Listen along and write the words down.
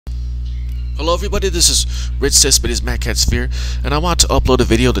Hello everybody, this is Rich Cespedes Mad Cat Sphere, and I want to upload a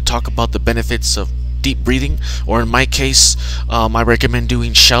video to talk about the benefits of deep breathing, or in my case, I recommend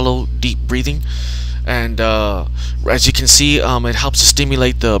doing shallow deep breathing. And as you can see, it helps to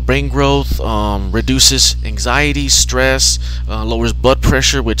stimulate the brain growth, reduces anxiety, stress, lowers blood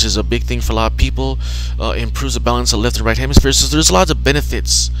pressure, which is a big thing for a lot of people, improves the balance of left and right hemispheres. So there's lots of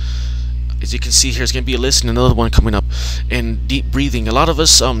benefits. As you can see here, it's going to be a list and another one coming up. And deep breathing, a lot of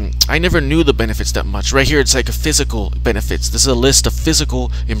us, I never knew the benefits that much. Right here, it's like a physical benefits. This is a list of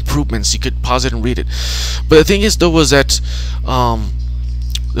physical improvements. You could pause it and read it. But the thing is, though, was that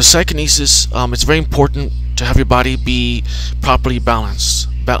the psychokinesis, it's very important to have your body be properly balanced,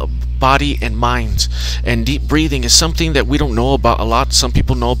 body and mind. And deep breathing is something that we don't know about a lot. Some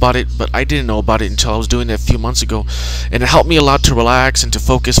people know about it, but I didn't know about it until I was doing it a few months ago, and it helped me a lot to relax and to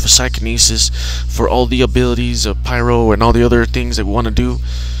focus for psychokinesis, for all the abilities of pyro and all the other things that we want to do,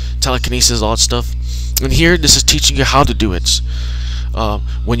 telekinesis, all that stuff. And here, this is teaching you how to do it.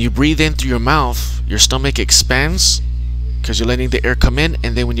 When you breathe in through your mouth, your stomach expands, because you're letting the air come in,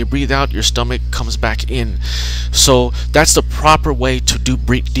 and then when you breathe out, your stomach comes back in. So that's the proper way to do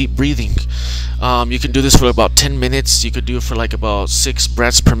deep breathing. You can do this for about 10 minutes. You could do it for like about 6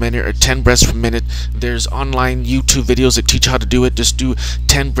 breaths per minute or 10 breaths per minute. There's online YouTube videos that teach you how to do it. Just do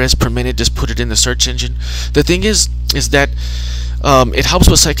 10 breaths per minute. Just put it in the search engine. The thing is that it helps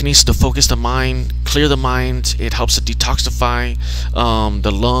with psychokinesis to focus the mind, clear the mind. It helps to detoxify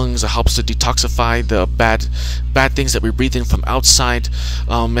the lungs. It helps to detoxify the bad things that we breathe in from outside.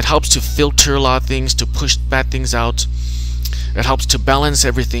 It helps to filter a lot of things, to push bad things out. It helps to balance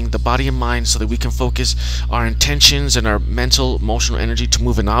everything, the body and mind, so that we can focus our intentions and our mental, emotional energy to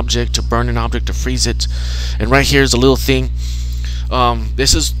move an object, to burn an object, to freeze it. And right here is a little thing.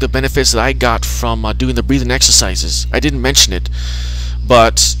 This is the benefits that I got from doing the breathing exercises. I didn't mention it,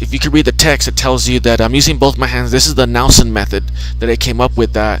 but if you could read the text, it tells you that I'm using both my hands. This is the Nelson method that I came up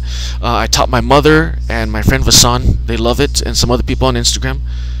with, that I taught my mother and my friend Vasan. They love it, and some other people on Instagram.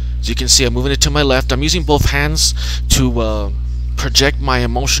 As you can see, I'm moving it to my left. I'm using both hands to project my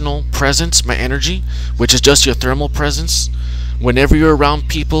emotional presence, my energy, which is just your thermal presence. Whenever you're around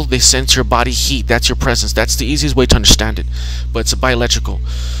people, they sense your body heat. That's your presence. That's the easiest way to understand it. But it's a bioelectrical.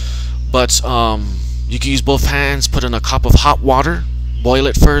 But you can use both hands, put in a cup of hot water, boil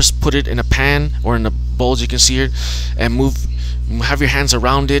it first, put it in a pan or in a bowl, as you can see here, and have your hands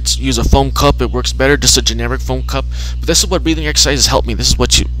around it. Use a foam cup. It works better, just a generic foam cup. But this is what breathing exercises help me. This is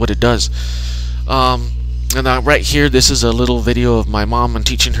what it does. And right here, this is a little video of my mom and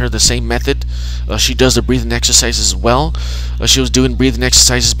teaching her the same method. She does the breathing exercises as well. She was doing breathing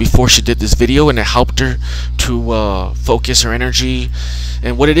exercises before she did this video, and it helped her to focus her energy.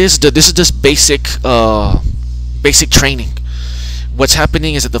 And what it is, this is just basic training. What's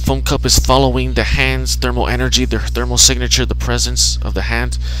happening is that the foam cup is following the hand's thermal energy, their thermal signature, the presence of the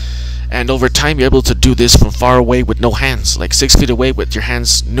hand. And over time, you're able to do this from far away with no hands, like 6 feet away with your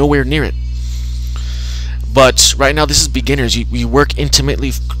hands nowhere near it. But right now, this is beginners. You work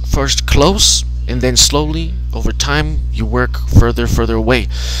intimately first close, and then slowly over time you work further away.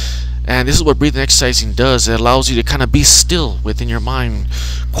 And this is what breathing exercising does. It allows you to kind of be still within your mind,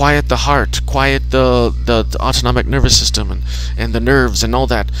 quiet the heart, quiet the autonomic nervous system and the nerves and all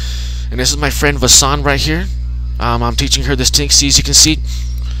that. And this is my friend Vasan right here. I'm teaching her this thing. See, as you can see,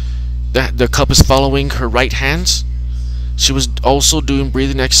 the cup is following her right hand. She was also doing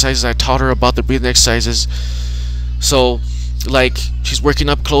breathing exercises. I taught her about the breathing exercises. So, like, she's working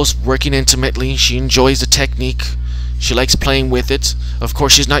up close, working intimately. She enjoys the technique. She likes playing with it. Of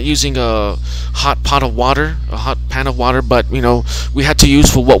course, she's not using a hot pot of water, a hot pan of water, but, you know, we had to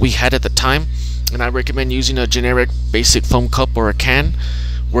use for what we had at the time. And I recommend using a generic basic foam cup or a can.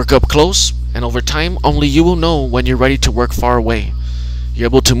 Work up close, and over time, only you will know when you're ready to work far away. You're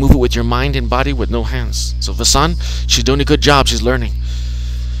able to move it with your mind and body with no hands. So Vasan, she's doing a good job. She's learning.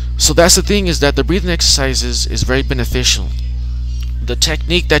 So that's the thing, is that the breathing exercises is very beneficial. The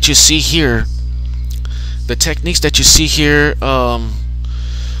technique that you see here, the techniques that you see here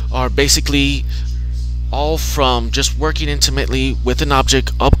are basically all from just working intimately with an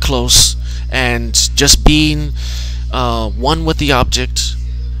object up close and just being one with the object.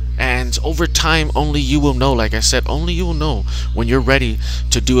 And over time, only you will know, like I said, only you will know when you're ready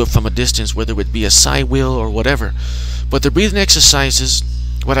to do it from a distance, whether it be a side wheel or whatever. But the breathing exercises,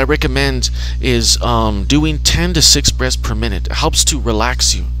 what I recommend is doing 10 to 6 breaths per minute. It helps to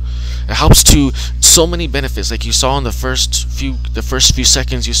relax you. It helps to so many benefits, like you saw in the first few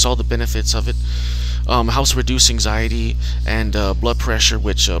seconds. You saw the benefits of it. Helps reduce anxiety and blood pressure,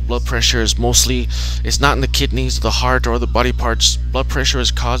 which blood pressure is mostly, it's not in the kidneys, the heart, or the body parts. Blood pressure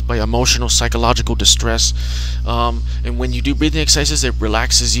is caused by emotional, psychological distress. And when you do breathing exercises, it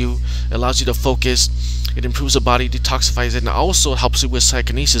relaxes you, allows you to focus, it improves the body, detoxifies it, and also helps you with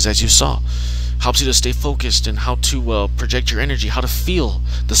psychokinesis, as you saw. Helps you to stay focused and how to project your energy, how to feel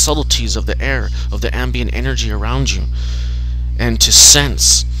the subtleties of the air, of the ambient energy around you, and to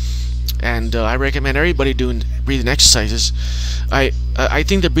sense. And I recommend everybody doing breathing exercises. I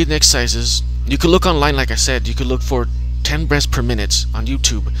think the breathing exercises, you could look online, like I said, you could look for 10 breaths per minute on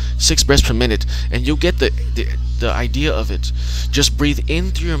YouTube, 6 breaths per minute, and you'll get the idea of it. Just breathe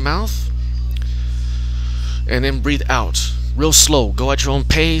in through your mouth and then breathe out real slow. Go at your own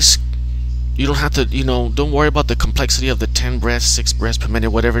pace. You don't have to, don't worry about the complexity of the 10 breaths, 6 breaths per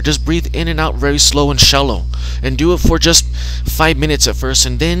minute, whatever. Just breathe in and out very slow and shallow. And do it for just 5 minutes at first,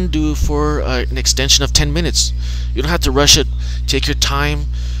 and then do it for an extension of 10 minutes. You don't have to rush it. Take your time.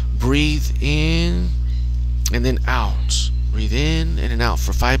 Breathe in and then out. Breathe in and then out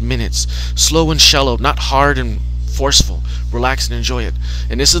for 5 minutes. Slow and shallow, not hard and forceful. Relax and enjoy it.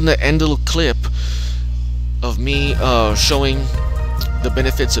 And this is the end little clip of me showing the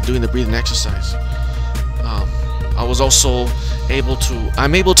benefits of doing the breathing exercise. I was also able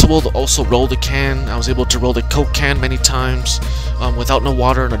to also roll the can. I was able to roll the Coke can many times without no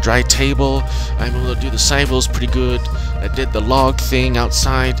water on a dry table. I'm able to do the side rolls pretty good. I did the log thing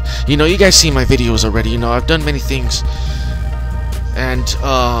outside. You guys see my videos already. I've done many things. And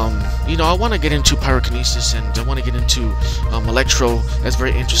I want to get into pyrokinesis, and I want to get into electro. That's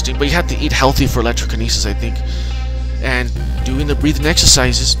very interesting, but you have to eat healthy for electrokinesis, I think. And doing the breathing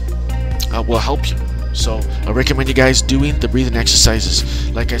exercises will help you. So I recommend you guys doing the breathing exercises.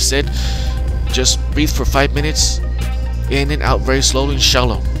 Like I said, just breathe for 5 minutes in and out very slowly and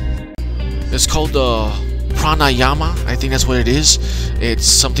shallow. It's called Pranayama. I think that's what it is. It's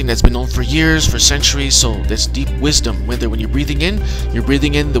something that's been known for years, for centuries. So that's deep wisdom. Whether when you're breathing in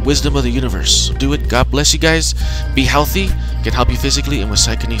the wisdom of the universe. So do it. God bless you guys. Be healthy. It can help you physically and with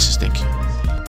psychokinesis. Thank you.